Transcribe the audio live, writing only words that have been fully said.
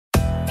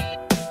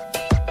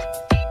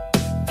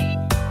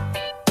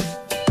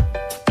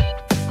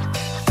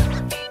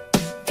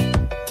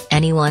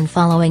anyone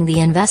following the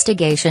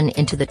investigation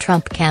into the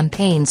Trump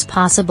campaign's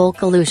possible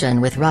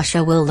collusion with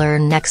Russia will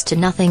learn next to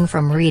nothing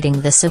from reading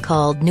the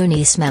so-called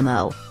Nunes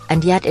memo,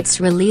 and yet its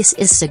release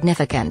is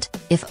significant,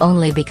 if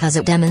only because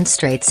it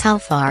demonstrates how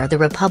far the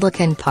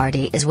Republican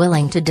Party is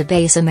willing to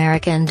debase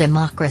American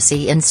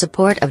democracy in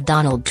support of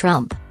Donald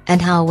Trump,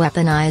 and how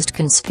weaponized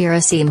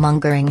conspiracy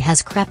mongering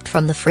has crept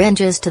from the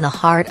fringes to the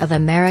heart of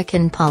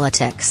American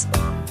politics.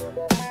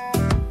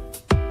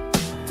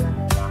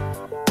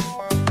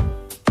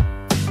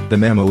 The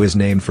memo is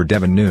named for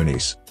Devin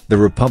Nunes, the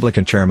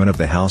Republican chairman of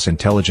the House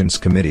Intelligence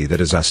Committee that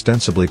is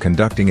ostensibly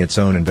conducting its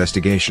own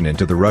investigation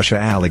into the Russia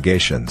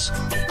allegations.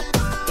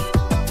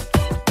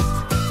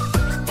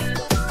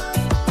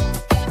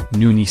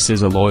 Nunes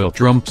is a loyal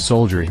Trump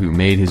soldier who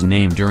made his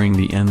name during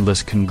the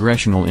endless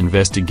congressional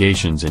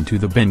investigations into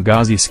the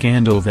Benghazi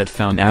scandal that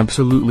found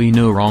absolutely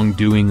no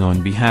wrongdoing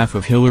on behalf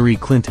of Hillary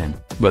Clinton,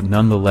 but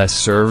nonetheless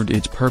served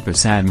its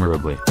purpose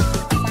admirably.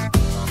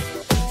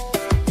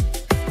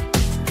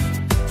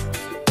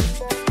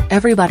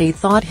 Everybody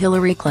thought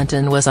Hillary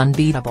Clinton was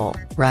unbeatable,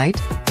 right?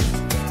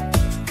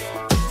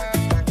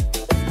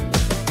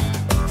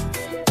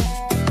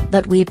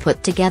 But we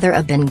put together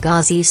a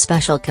Benghazi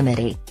special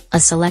committee, a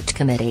select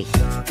committee.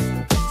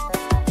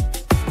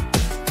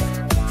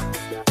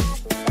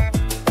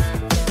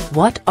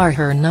 What are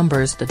her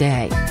numbers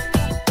today?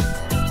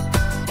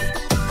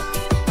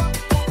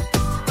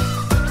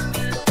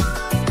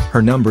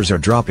 Her numbers are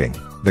dropping,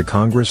 the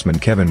Congressman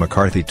Kevin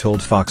McCarthy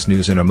told Fox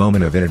News in a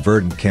moment of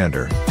inadvertent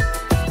candor.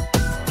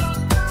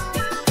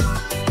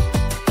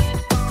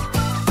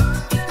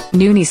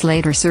 Nunes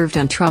later served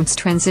on Trump's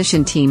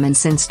transition team, and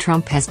since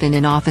Trump has been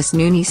in office,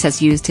 Nunes has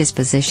used his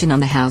position on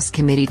the House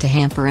committee to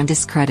hamper and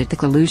discredit the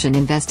collusion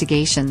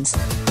investigations.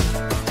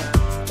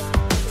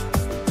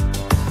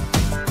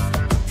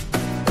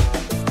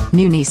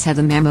 Nunes had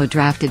the memo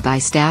drafted by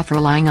staff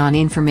relying on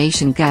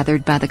information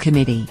gathered by the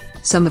committee,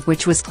 some of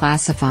which was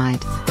classified.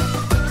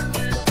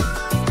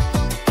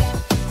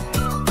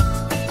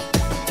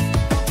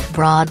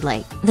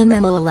 Broadly, the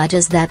memo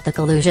alleges that the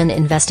collusion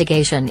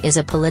investigation is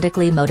a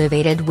politically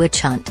motivated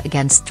witch hunt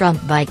against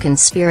Trump by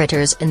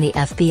conspirators in the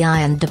FBI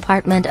and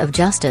Department of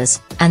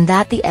Justice, and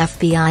that the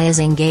FBI is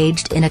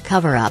engaged in a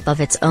cover-up of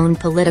its own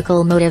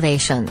political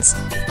motivations.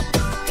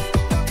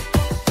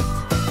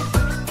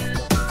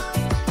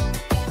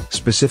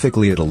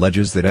 Specifically, it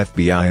alleges that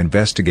FBI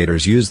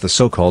investigators used the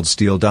so-called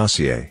Steele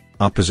dossier,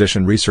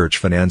 opposition research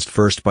financed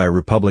first by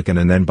Republican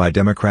and then by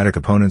Democratic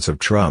opponents of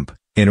Trump,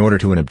 in order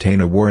to obtain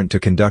a warrant to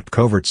conduct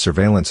covert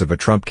surveillance of a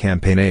Trump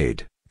campaign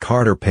aide.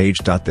 Carter Page.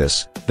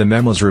 This, the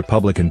memo's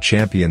Republican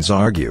champions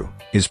argue,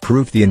 is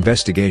proof the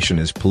investigation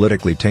is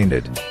politically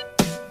tainted.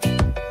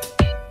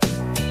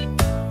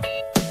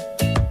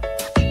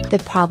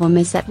 The problem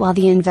is that while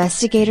the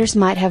investigators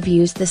might have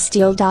used the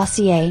Steele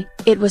dossier,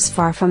 it was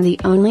far from the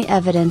only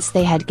evidence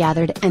they had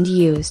gathered and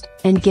used,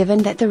 and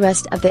given that the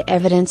rest of the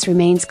evidence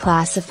remains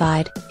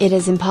classified, it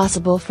is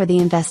impossible for the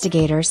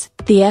investigators,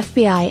 the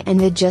FBI and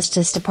the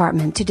Justice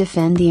Department to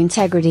defend the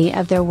integrity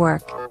of their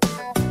work.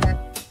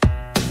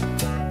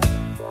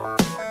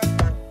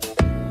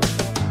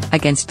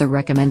 Against the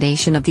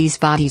recommendation of these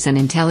bodies and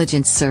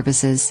intelligence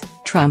services,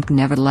 Trump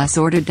nevertheless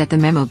ordered that the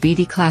memo be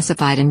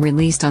declassified and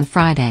released on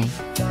Friday.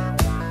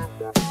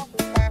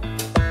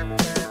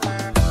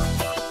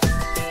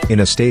 In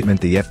a statement,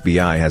 the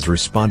FBI has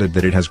responded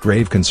that it has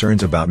grave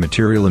concerns about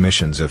material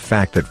omissions of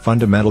fact that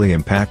fundamentally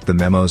impact the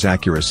memo's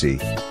accuracy.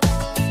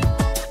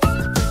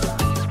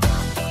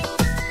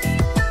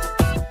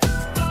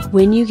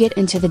 When you get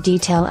into the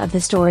detail of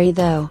the story,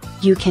 though,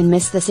 you can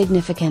miss the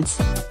significance.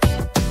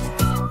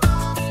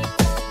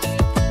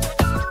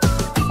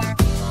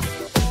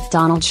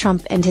 Donald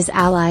Trump and his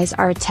allies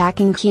are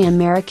attacking key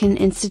American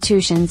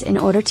institutions in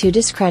order to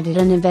discredit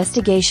an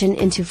investigation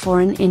into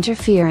foreign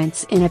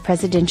interference in a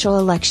presidential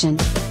election.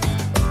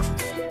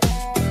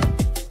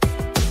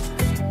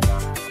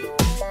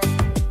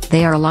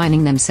 They are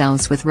aligning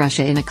themselves with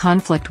Russia in a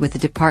conflict with the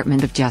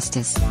Department of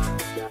Justice.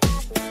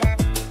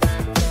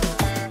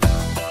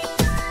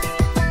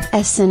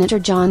 As Senator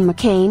John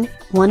McCain,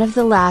 one of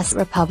the last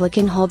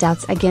Republican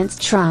holdouts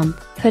against Trump,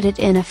 put it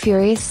in a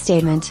furious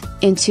statement,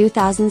 in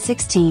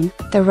 2016,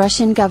 the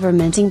Russian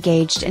government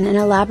engaged in an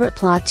elaborate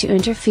plot to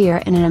interfere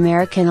in an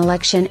American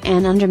election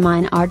and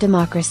undermine our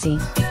democracy.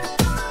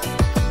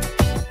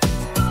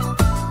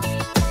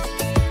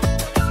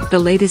 The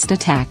latest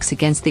attacks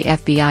against the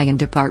FBI and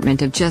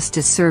Department of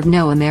Justice serve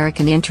no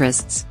American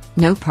interests,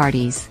 no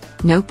parties,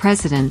 no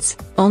presidents,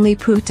 only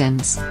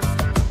Putin's.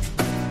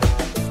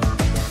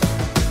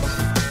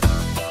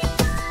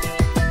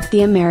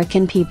 The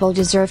American people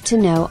deserve to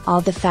know all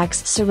the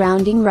facts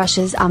surrounding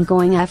Russia's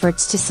ongoing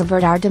efforts to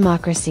subvert our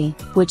democracy,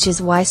 which is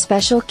why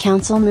Special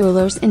Counsel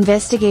Mueller's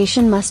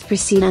investigation must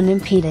proceed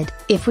unimpeded.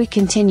 If we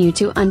continue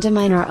to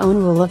undermine our own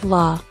rule of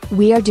law,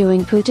 we are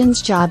doing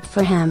Putin's job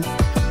for him.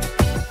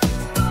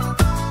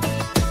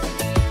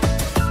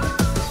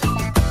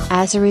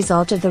 As a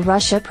result of the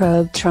Russia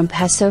probe, Trump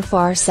has so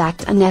far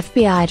sacked an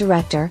FBI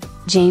director,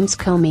 James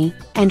Comey,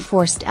 and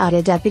forced out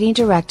a deputy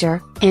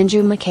director,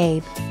 Andrew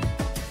McCabe.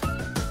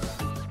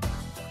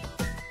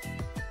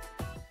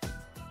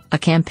 A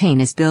campaign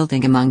is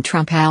building among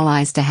Trump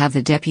allies to have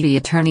the Deputy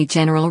Attorney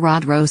General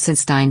Rod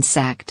Rosenstein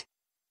sacked.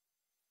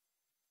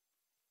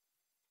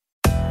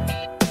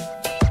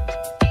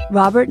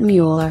 Robert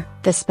Mueller,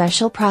 the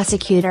special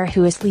prosecutor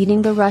who is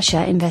leading the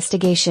Russia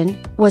investigation,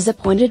 was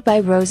appointed by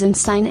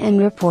Rosenstein and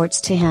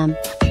reports to him.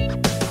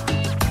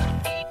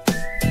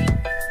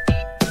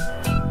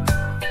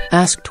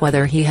 Asked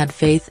whether he had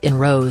faith in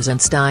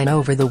Rosenstein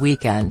over the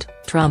weekend,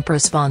 Trump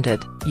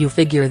responded, "You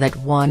figure that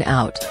one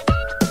out."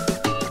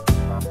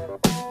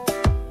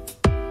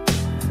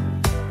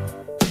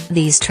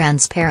 These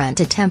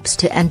transparent attempts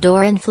to end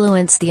or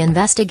influence the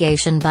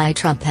investigation by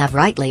Trump have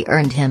rightly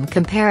earned him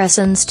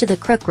comparisons to the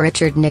crook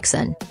Richard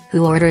Nixon,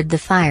 who ordered the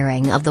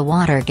firing of the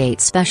Watergate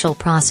special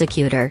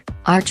prosecutor,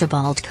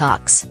 Archibald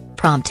Cox,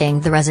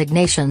 prompting the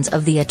resignations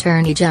of the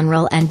Attorney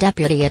General and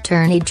Deputy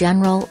Attorney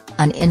General,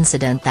 an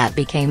incident that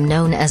became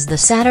known as the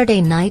Saturday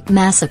Night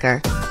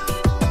Massacre.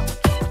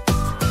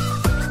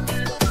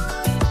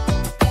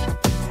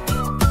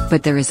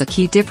 But there is a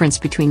key difference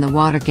between the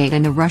Watergate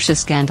and the Russia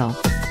scandal.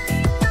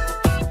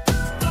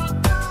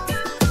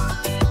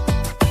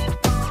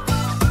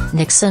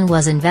 Nixon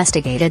was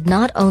investigated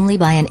not only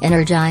by an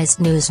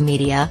energized news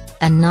media,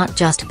 and not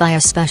just by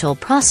a special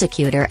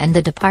prosecutor and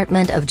the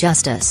Department of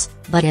Justice,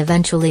 but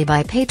eventually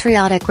by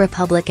patriotic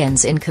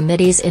Republicans in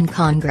committees in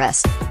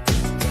Congress.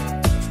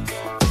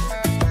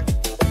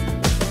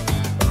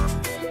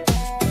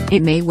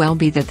 It may well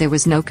be that there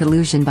was no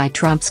collusion by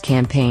Trump's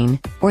campaign,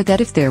 or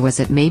that if there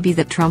was it may be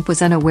that Trump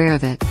was unaware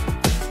of it.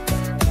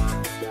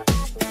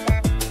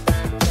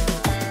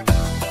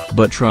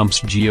 But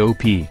Trump's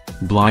GOP,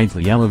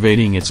 blithely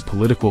elevating its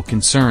political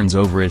concerns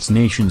over its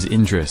nation's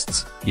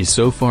interests, is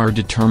so far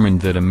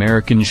determined that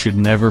Americans should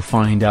never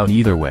find out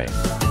either way.